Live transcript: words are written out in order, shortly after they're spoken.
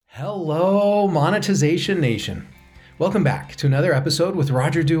Hello, Monetization Nation. Welcome back to another episode with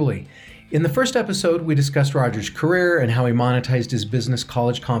Roger Dooley. In the first episode, we discussed Roger's career and how he monetized his business,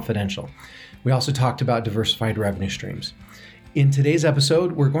 College Confidential. We also talked about diversified revenue streams. In today's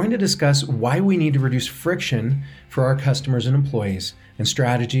episode, we're going to discuss why we need to reduce friction for our customers and employees and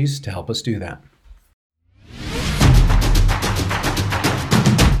strategies to help us do that.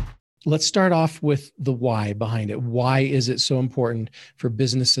 Let's start off with the why behind it. Why is it so important for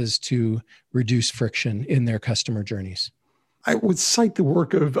businesses to reduce friction in their customer journeys? I would cite the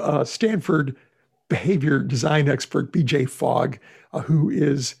work of Stanford behavior design expert BJ Fogg, who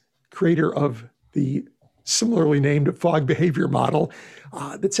is creator of the similarly named Fogg behavior model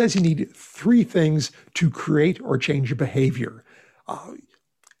that says you need three things to create or change a behavior.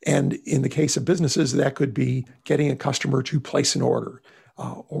 And in the case of businesses, that could be getting a customer to place an order.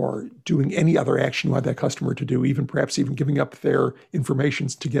 Or doing any other action you want that customer to do, perhaps giving up their information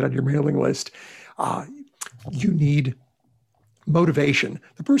to get on your mailing list. You need motivation.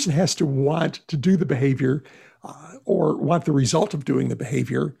 The person has to want to do the behavior or want the result of doing the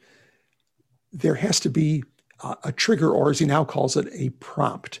behavior. There has to be a trigger, or as he now calls it, a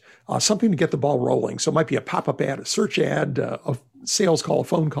prompt, something to get the ball rolling. So it might be a pop-up ad, a search ad, a sales call, a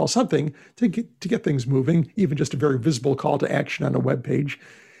phone call, something to get things moving, even just a very visible call to action on a web page.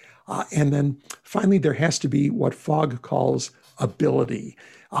 And then finally, there has to be what Fogg calls ability.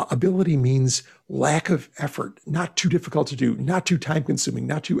 Ability means lack of effort, not too difficult to do, not too time-consuming,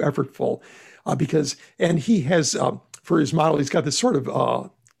 not too effortful. And he has, for his model, he's got this sort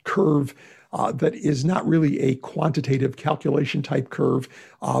of curve that is not really a quantitative calculation type curve,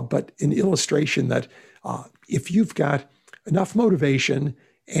 but an illustration that if you've got enough motivation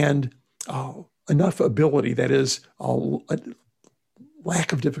and enough ability, that is a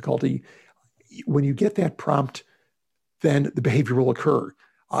lack of difficulty, when you get that prompt, then the behavior will occur.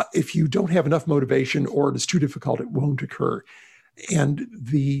 If you don't have enough motivation or it is too difficult, it won't occur. And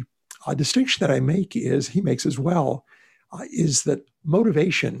the distinction that he makes as well, is that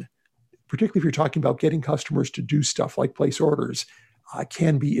motivation, particularly if you're talking about getting customers to do stuff like place orders,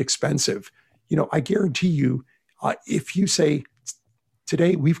 can be expensive. I guarantee you, if you say,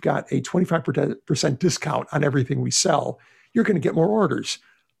 today we've got a 25% discount on everything we sell, you're going to get more orders.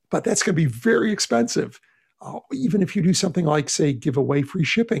 But that's going to be very expensive. Even if you do something like, say, give away free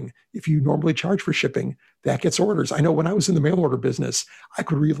shipping, if you normally charge for shipping, that gets orders. I know when I was in the mail order business, I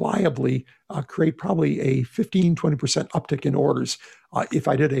could reliably create probably a 15, 20% uptick in orders if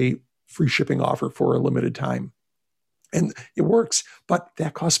I did a free shipping offer for a limited time. And it works, but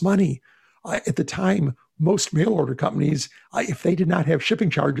that costs money. At the time, most mail order companies, if they did not have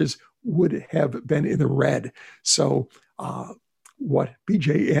shipping charges, would have been in the red. So what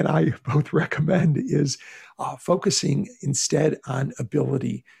BJ and I both recommend is focusing instead on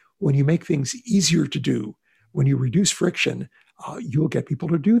ability. When you make things easier to do, when you reduce friction, you'll get people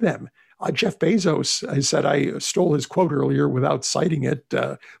to do them. Jeff Bezos, I said I stole his quote earlier without citing it,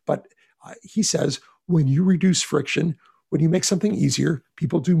 but he says, when you reduce friction, when you make something easier,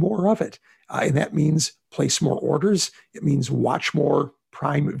 people do more of it. And that means place more orders. It means watch more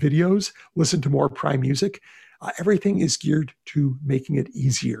Prime videos, listen to more Prime music. Everything is geared to making it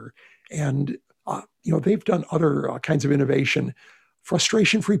easier. And, they've done other kinds of innovation,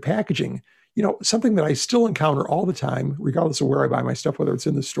 frustration-free packaging. Something that I still encounter all the time, regardless of where I buy my stuff, whether it's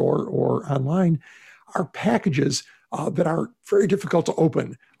in the store or online, are packages that are very difficult to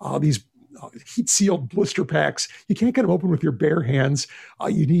open. These heat-sealed blister packs, you can't get them open with your bare hands.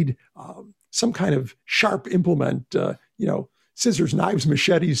 You need some kind of sharp implement, scissors, knives,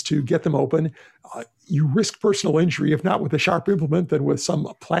 machetes to get them open. You risk personal injury, if not with a sharp implement, then with some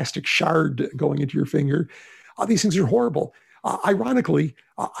plastic shard going into your finger. These things are horrible. Ironically,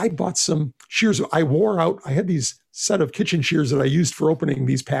 I bought some shears. I had these set of kitchen shears that I used for opening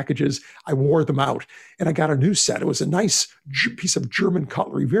these packages. I wore them out and I got a new set. It was a nice piece of German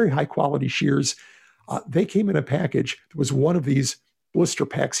cutlery, very high quality shears. They came in a package. There was one of these blister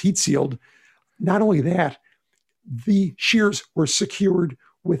packs, heat sealed. Not only that, the shears were secured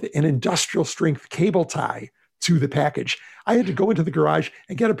with an industrial strength cable tie to the package. I had to go into the garage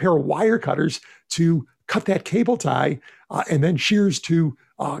and get a pair of wire cutters to cut that cable tie and then shears to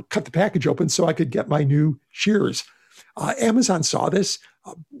cut the package open so I could get my new shears. Amazon saw this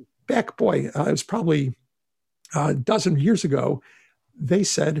it was probably a dozen years ago. They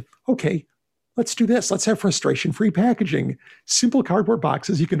said, okay, let's do this. Let's have frustration-free packaging. Simple cardboard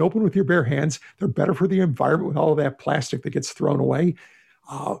boxes you can open with your bare hands. They're better for the environment with all of that plastic that gets thrown away.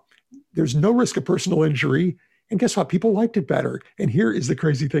 There's no risk of personal injury. And guess what? People liked it better. And here is the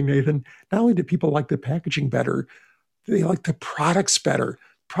crazy thing, Nathan. Not only did people like the packaging better, they like the products better.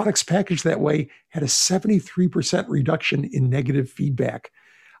 products packaged that way had a 73% reduction in negative feedback.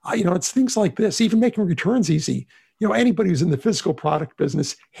 It's things like this, even making returns easy. Anybody who's in the physical product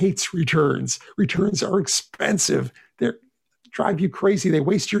business hates returns. Returns are expensive. They drive you crazy. They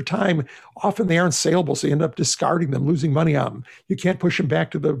waste your time. Often they aren't saleable, so you end up discarding them, losing money on them. You can't push them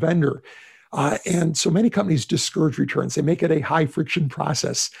back to the vendor. And so many companies discourage returns. They make it a high friction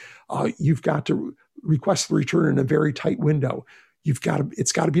process. You've got to request the return in a very tight window. It's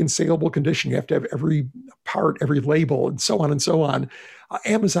got to be in saleable condition. You have to have every part, every label, and so on and so on.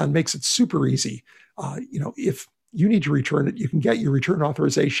 Amazon makes it super easy. If you need to return it, you can get your return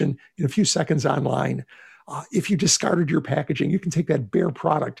authorization in a few seconds online. If you discarded your packaging, you can take that bare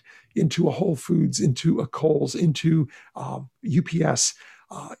product into a Whole Foods, into a Kohl's, into UPS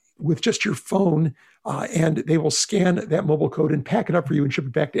with just your phone, and they will scan that mobile code and pack it up for you and ship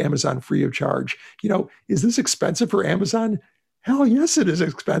it back to Amazon free of charge. Is this expensive for Amazon? Hell yes, it is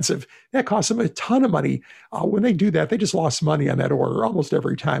expensive. That costs them a ton of money. When they do that, they just lost money on that order almost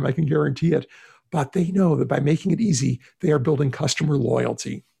every time. I can guarantee it. But they know that by making it easy, they are building customer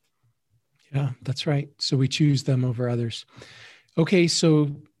loyalty. Yeah, that's right. So we choose them over others. Okay,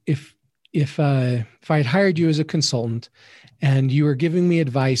 so if I had hired you as a consultant and you were giving me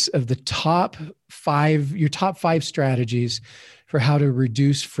advice of your top 5 strategies for how to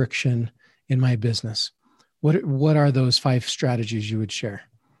reduce friction in my business, what are those 5 strategies you would share?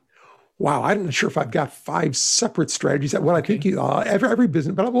 Wow, I'm not sure if I've got 5 separate strategies. What I think every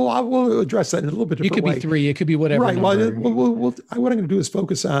business, but I will address that in a little bit different way. It could be 3. It could be whatever. Right. Well, what I'm going to do is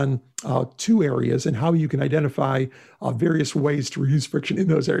focus on 2 areas and how you can identify various ways to reduce friction in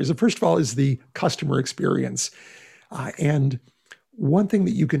those areas. The first of all is the customer experience. And one thing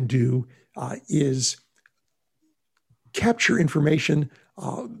that you can do is capture information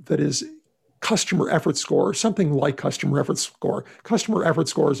that is customer effort score, or something like customer effort score. Customer effort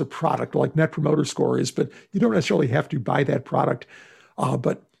score is a product like Net Promoter Score is, but you don't necessarily have to buy that product.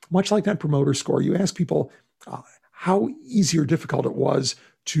 But much like Net Promoter Score, you ask people how easy or difficult it was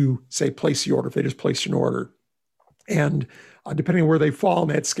to, say, place the order, if they just placed an order. And depending on where they fall on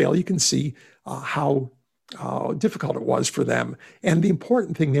that scale, you can see how difficult it was for them. And the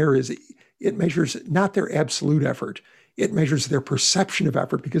important thing there is it measures not their absolute effort. It measures their perception of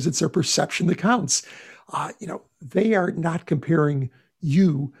effort, because it's their perception that counts. They are not comparing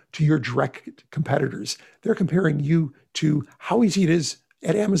you to your direct competitors. They're comparing you to how easy it is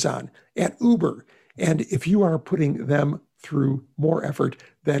at Amazon, at Uber. And if you are putting them through more effort,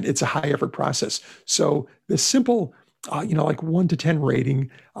 then it's a high effort process. So the simple, like 1 to 10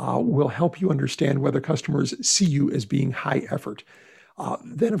 rating will help you understand whether customers see you as being high effort.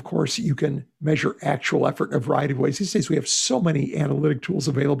 Then, of course, you can measure actual effort in a variety of ways. These days, we have so many analytic tools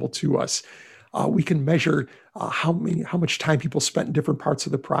available to us. We can measure how much time people spent in different parts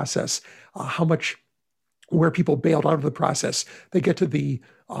of the process, where people bailed out of the process. They get to the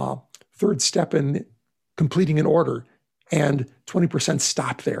 3rd step in completing an order, and 20%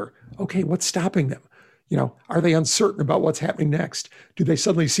 stop there. Okay, what's stopping them? Are they uncertain about what's happening next? Do they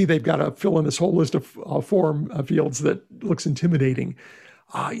suddenly see they've got to fill in this whole list of form fields that looks intimidating?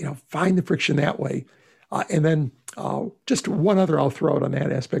 Find the friction that way. And then just one other I'll throw out on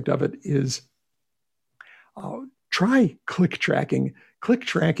that aspect of it is try click tracking. Click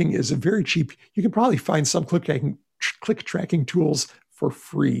tracking is a very cheap. You can probably find some click tracking tools for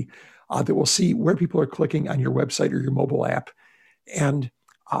free that will see where people are clicking on your website or your mobile app. And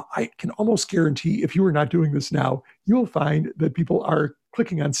I can almost guarantee if you are not doing this now, you'll find that people are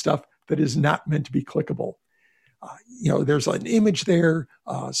clicking on stuff that is not meant to be clickable. There's an image there,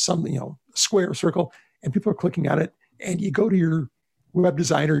 square, circle, and people are clicking on it. And you go to your web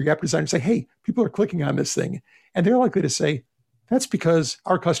designer, your app designer, and say, hey, people are clicking on this thing. And they're likely to say, that's because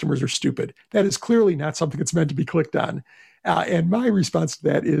our customers are stupid. That is clearly not something that's meant to be clicked on. And my response to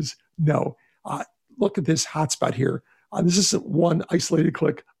that is no. Look at this hotspot here. This isn't one isolated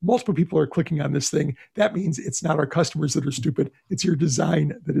click. Multiple people are clicking on this thing. That means it's not our customers that are stupid. It's your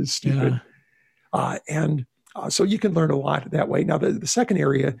design that is stupid. Yeah. So you can learn a lot that way. Now, the second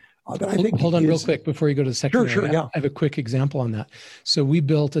area that I think Hold on real quick before you go to the second area. Sure, yeah. I have a quick example on that. So we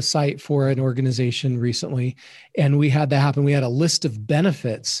built a site for an organization recently, and we had that happen. We had a list of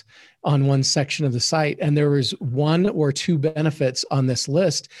benefits on one section of the site, and there was 1 or 2 benefits on this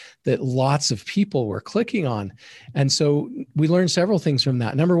list that lots of people were clicking on. And so we learned several things from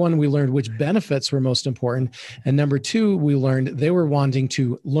that. Number 1, we learned which benefits were most important. And number 2, we learned they were wanting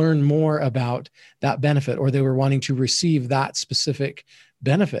to learn more about that benefit, or they were wanting to receive that specific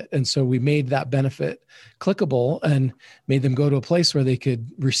benefit. And so we made that benefit clickable and made them go to a place where they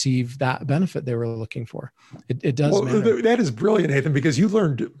could receive that benefit they were looking for. It does matter. That is brilliant, Nathan, because you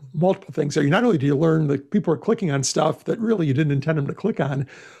learned multiple things there. Not only do you learn that people are clicking on stuff that really you didn't intend them to click on,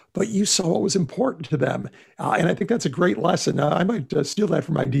 but you saw what was important to them. And I think that's a great lesson. I might steal that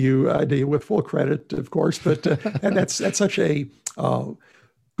from IDEA with full credit, of course, but and that's such a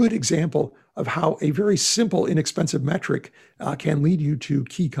good example of how a very simple, inexpensive metric can lead you to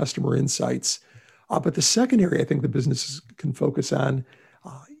key customer insights. But the second area I think the businesses can focus on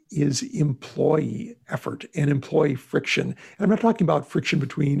is employee effort and employee friction. And I'm not talking about friction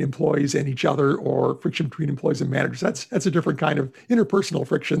between employees and each other or friction between employees and managers. That's a different kind of interpersonal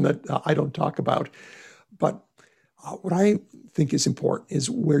friction that I don't talk about. But what I think is important is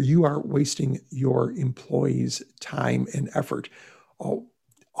where you are wasting your employees' time and effort.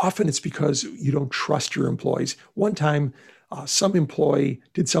 Often it's because you don't trust your employees. One time, some employee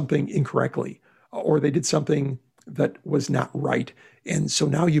did something incorrectly, or they did something that was not right. And so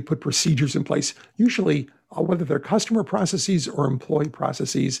now you put procedures in place, usually whether they're customer processes or employee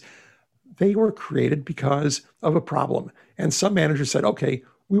processes, they were created because of a problem. And some managers said, okay,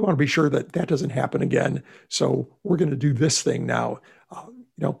 we want to be sure that that doesn't happen again. So we're going to do this thing now,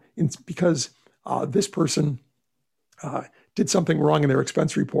 because this person did something wrong in their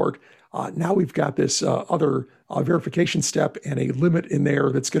expense report. Now we've got this other verification step and a limit in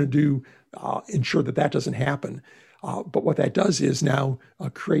there that's going to ensure that that doesn't happen. But what that does is now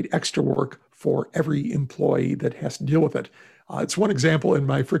create extra work for every employee that has to deal with it. It's one example in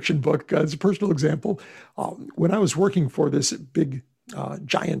my friction book. It's a personal example. When I was working for this big,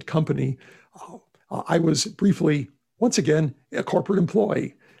 giant company, I was briefly, once again, a corporate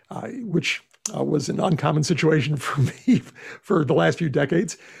employee, which was an uncommon situation for me for the last few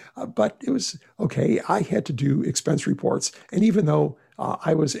decades. But it was okay. I had to do expense reports. And even though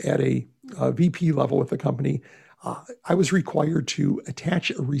I was at a VP level with the company, I was required to attach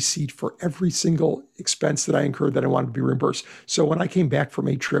a receipt for every single expense that I incurred that I wanted to be reimbursed. So when I came back from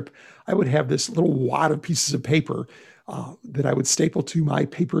a trip, I would have this little wad of pieces of paper that I would staple to my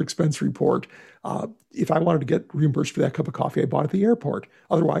paper expense report if I wanted to get reimbursed for that cup of coffee I bought at the airport.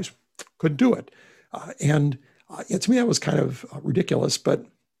 Otherwise, couldn't do it. And to me, that was kind of ridiculous, but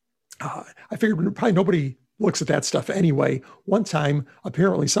I figured probably nobody looks at that stuff anyway. One time,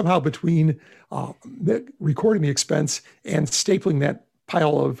 apparently, somehow between recording the expense and stapling that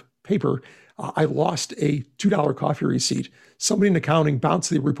pile of paper, I lost a $2 coffee receipt. Somebody in accounting bounced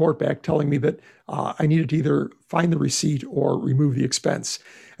the report back telling me that I needed to either find the receipt or remove the expense.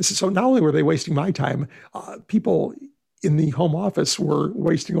 And so not only were they wasting my time, people in the home office were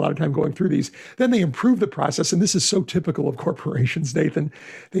wasting a lot of time going through these. Then they improved the process, and this is so typical of corporations, Nathan.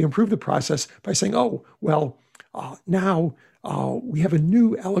 They improved the process by saying, oh, well, now we have a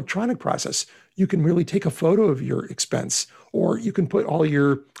new electronic process. You can really take a photo of your expense, or you can put all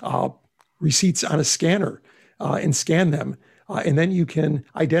your receipts on a scanner and scan them. And then you can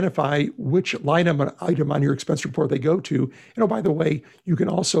identify which line item on your expense report they go to. And oh, by the way, you can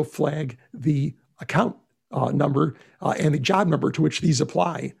also flag the account number and the job number to which these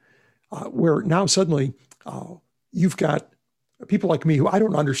apply, where now suddenly you've got people like me who I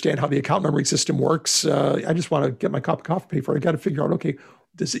don't understand how the account numbering system works. I just want to get my cup of coffee paid for it. I got to figure out, okay,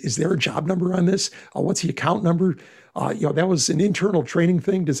 is there a job number on this? What's the account number? That was an internal training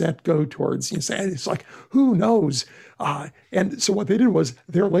thing. Does that go towards, it's like, who knows? And so what they did was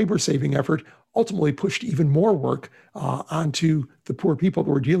their labor saving effort ultimately pushed even more work onto the poor people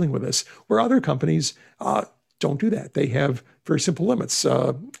who are dealing with this, where other companies don't do that. They have very simple limits.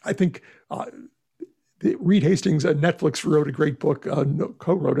 I think Reed Hastings at Netflix wrote a great book,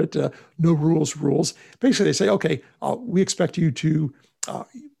 co-wrote it, No Rules, Rules. Basically, they say, okay, we expect you to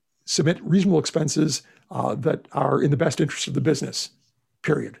submit reasonable expenses that are in the best interest of the business,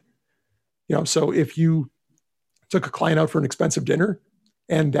 period. So if you took a client out for an expensive dinner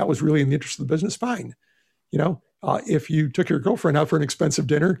and that was really in the interest of the business, fine. If you took your girlfriend out for an expensive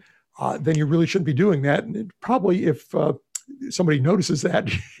dinner, then you really shouldn't be doing that. And probably if somebody notices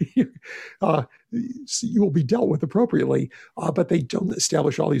that, you will be dealt with appropriately. But they don't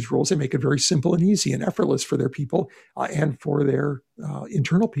establish all these rules. They make it very simple and easy and effortless for their people and for their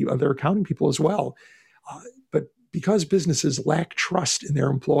internal people, their accounting people as well. But because businesses lack trust in their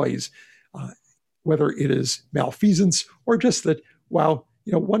employees, whether it is malfeasance or just that,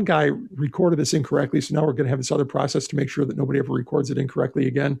 one guy recorded this incorrectly, so now we're going to have this other process to make sure that nobody ever records it incorrectly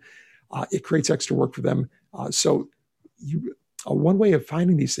again. It creates extra work for them. One way of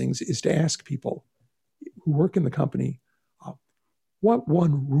finding these things is to ask people who work in the company, what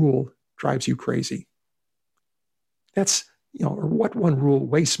one rule drives you crazy? That's or what one rule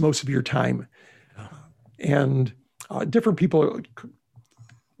wastes most of your time? And different people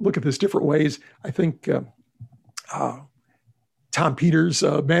look at this different ways. I think Tom Peters,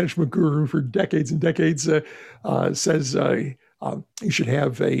 management guru for decades and decades, says you should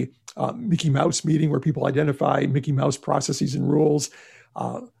have a Mickey Mouse meeting where people identify Mickey Mouse processes and rules.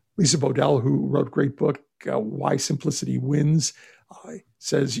 Lisa Bodell, who wrote a great book, Why Simplicity Wins,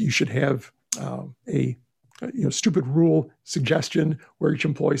 says you should have a stupid rule suggestion where each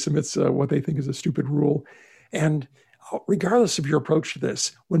employee submits what they think is a stupid rule. And regardless of your approach to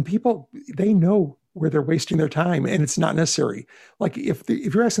this, when people, they know where they're wasting their time and it's not necessary. Like if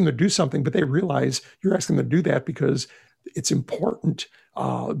you're asking them to do something, but they realize you're asking them to do that because it's important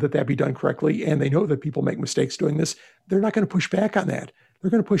that be done correctly, and they know that people make mistakes doing this, they're not going to push back on that.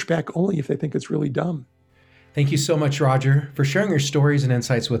 They're going to push back only if they think it's really dumb. Thank you so much, Roger, for sharing your stories and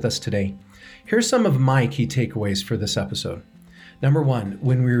insights with us today. Here's some of my key takeaways for this episode. Number one,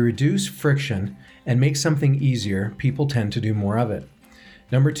 when we reduce friction and make something easier, people tend to do more of it.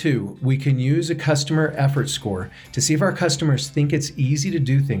 Number two, we can use a customer effort score to see if our customers think it's easy to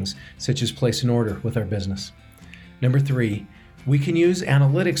do things, such as place an order with our business. Number three, we can use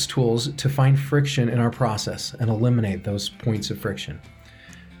analytics tools to find friction in our process and eliminate those points of friction.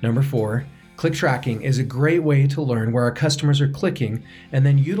 Number four, click tracking is a great way to learn where our customers are clicking and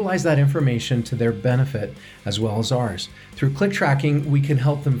then utilize that information to their benefit as well as ours. Through click tracking, we can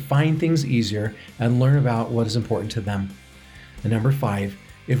help them find things easier and learn about what is important to them. And number five,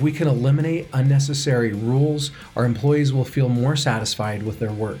 if we can eliminate unnecessary rules, our employees will feel more satisfied with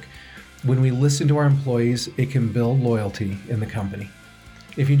their work. When we listen to our employees, it can build loyalty in the company.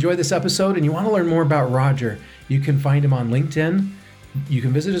 If you enjoyed this episode and you want to learn more about Roger, you can find him on LinkedIn. You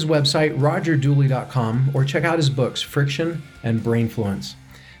can visit his website, rogerdooley.com, or check out his books, Friction and Brainfluence.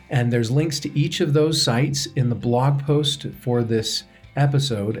 And there's links to each of those sites in the blog post for this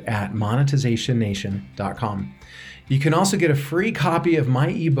episode at monetizationnation.com. You can also get a free copy of my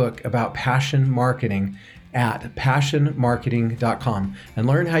ebook about passion marketing at passionmarketing.com and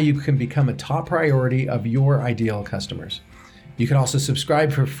learn how you can become a top priority of your ideal customers. You can also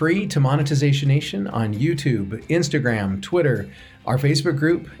subscribe for free to Monetization Nation on YouTube, Instagram, Twitter, our Facebook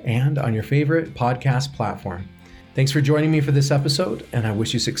group, and on your favorite podcast platform. Thanks for joining me for this episode, and I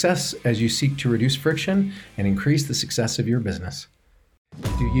wish you success as you seek to reduce friction and increase the success of your business.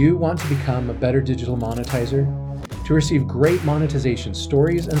 Do you want to become a better digital monetizer? To receive great monetization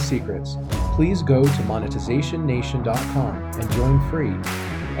stories and secrets, please go to monetizationnation.com and join free.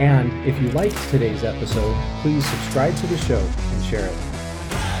 And if you liked today's episode, please subscribe to the show and share it.